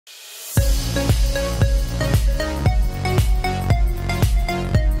Hey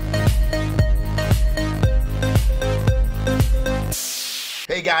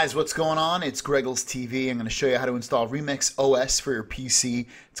guys, what's going on? It's GregglesTV. I'm going to show you how to install Remix OS for your PC.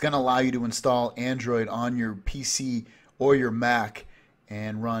 It's going to allow you to install Android on your PC or your Mac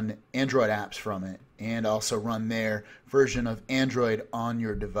and run Android apps from it, and also run their version of Android on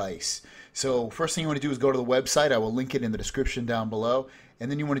your device. So first thing you want to do is go to the website. I will link it in the description down below, and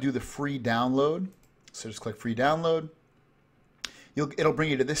then you want to do the free download. So just click free download. It'll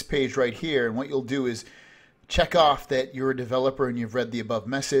bring you to this page right here, and what you'll do is check off that you're a developer and you've read the above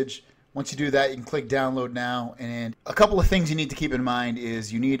message. Once you do that, you can click download now. And a couple of things you need to keep in mind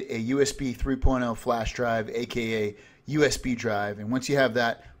is you need a USB 3.0 flash drive, aka USB drive. And once you have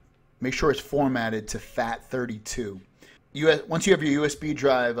that, make sure it's formatted to FAT32. Once you have your USB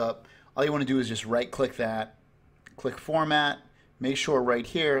drive up, all you want to do is just right click that, click format, make sure right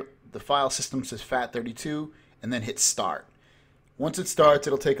here the file system says FAT32, and then hit start. Once it starts,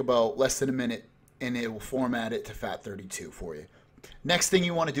 it'll take about less than a minute, and it will format it to FAT32 for you. Next thing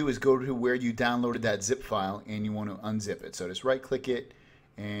you want to do is go to where you downloaded that zip file, and you want to unzip it. So just right click it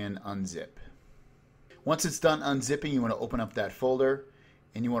and unzip. Once it's done unzipping, you want to open up that folder,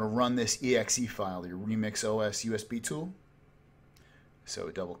 and you want to run this exe file, your Remix OS USB tool.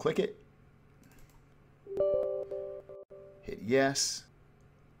 So double click it, hit yes,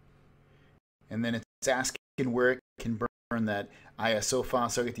 and then it's asking where it can burn that ISO file.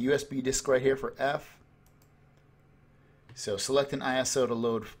 So I get the USB disk right here for F. So select an ISO to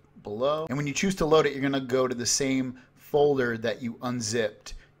load below, and when you choose to load it, you're going to go to the same folder that you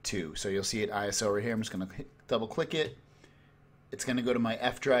unzipped to. So you'll see it ISO right here. I'm just going to double click it. It's going to go to my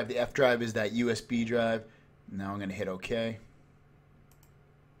F drive. The F drive is that USB drive. Now I'm going to hit OK.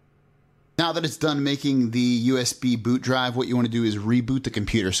 Now that it's done making the USB boot drive, what you want to do is reboot the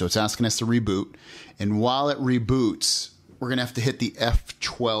computer. So it's asking us to reboot, and while it reboots, we're going to have to hit the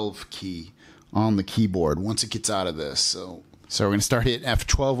F12 key on the keyboard once it gets out of this. So we're going to start hitting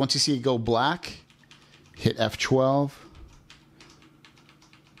F12. Once you see it go black, hit F12.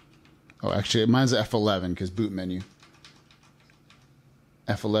 Oh, actually, mine's F11 because boot menu.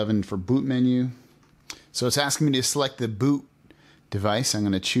 F11 for boot menu. So it's asking me to select the boot device. I'm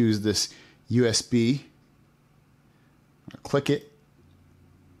going to choose this USB. I'll click it.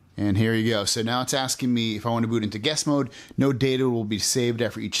 And here you go. So now it's asking me if I want to boot into guest mode. No data will be saved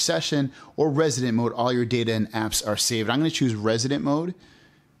after each session. Or resident mode. All your data and apps are saved. I'm going to choose resident mode.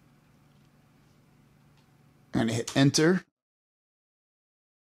 I'm going to hit enter.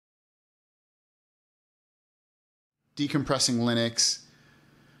 Decompressing Linux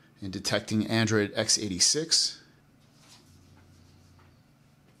and detecting Android x86.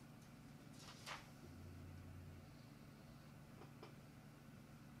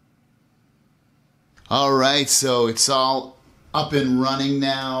 Alright, so it's all up and running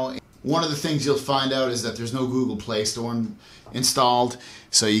now. One of the things you'll find out is that there's no Google Play Store installed,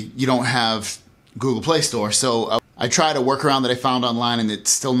 so you don't have Google Play Store. So I tried a workaround that I found online, and it's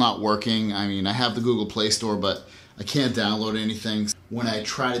still not working. I mean, I have the Google Play Store, but I can't download anything. When I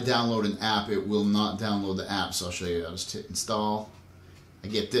try to download an app, it will not download the app, so I'll show you. I'll just hit install. I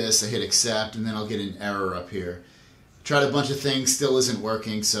get this, I hit accept, and then I'll get an error up here. Tried a bunch of things, still isn't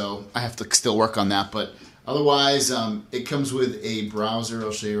working, so I have to still work on that. But otherwise, it comes with a browser.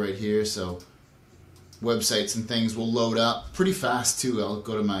 I'll show you right here. So websites and things will load up pretty fast too. I'll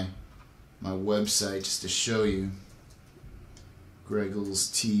go to my website just to show you.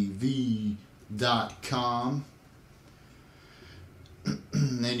 GregglesTV.com.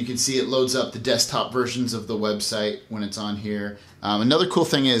 And you can see it loads up the desktop versions of the website when it's on here. Another cool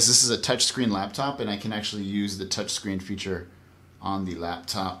thing is this is a touchscreen laptop, and I can actually use the touchscreen feature on the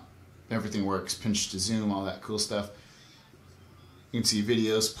laptop. Everything works, pinch to zoom, all that cool stuff. You can see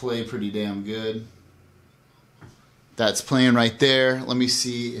videos play pretty damn good. That's playing right there. Let me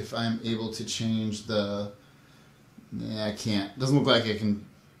see if I'm able to change the... Yeah, I can't. Doesn't look like I can...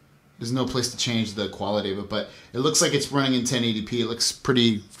 There's no place to change the quality of it, but it looks like it's running in 1080p. It looks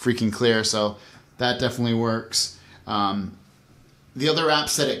pretty freaking clear, so that definitely works. The other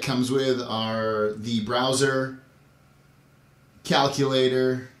apps that it comes with are the browser,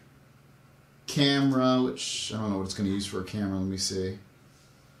 calculator, camera, which I don't know what it's going to use for a camera. Let me see.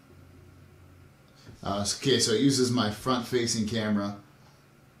 Okay, so it uses my front-facing camera.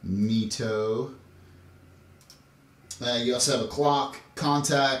 Neato. You also have a clock,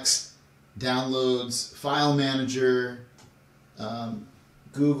 contacts, downloads, file manager,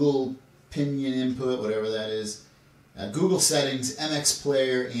 Google Pinion input, whatever that is, Google settings, MX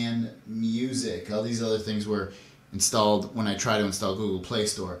player, and music. All these other things were installed when I tried to install Google Play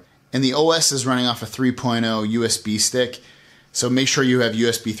Store. And the OS is running off a 3.0 USB stick. So make sure you have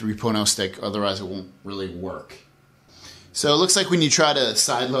USB 3.0 stick, otherwise it won't really work. So it looks like when you try to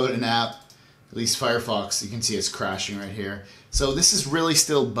sideload an app, at least Firefox, you can see it's crashing right here. So this is really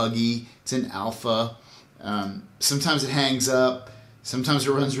still buggy. It's in alpha. Sometimes it hangs up. Sometimes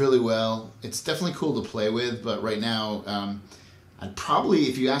it runs really well. It's definitely cool to play with, but right now, I'd probably,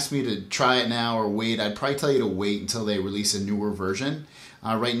 if you asked me to try it now or wait, I'd probably tell you to wait until they release a newer version.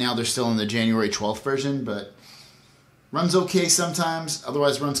 Right now they're still in the January 12th version, but runs okay sometimes,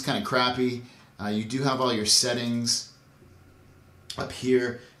 otherwise runs kind of crappy. You do have all your settings up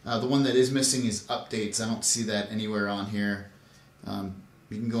here. The one that is missing is updates. I don't see that anywhere on here. You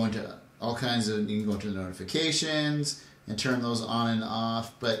can go into all kinds of, you can go into the notifications and turn those on and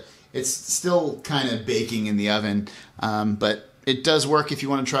off, but it's still kind of baking in the oven. But it does work if you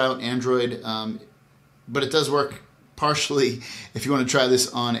want to try out Android, but it does work partially if you want to try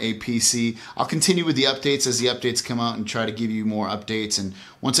this on a PC. I'll continue with the updates as the updates come out and try to give you more updates. And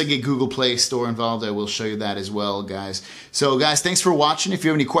once I get Google Play Store involved, I will show you that as well, guys. So, guys, thanks for watching. If you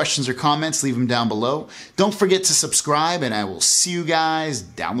have any questions or comments, leave them down below. Don't forget to subscribe, and I will see you guys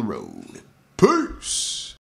down the road. Peace!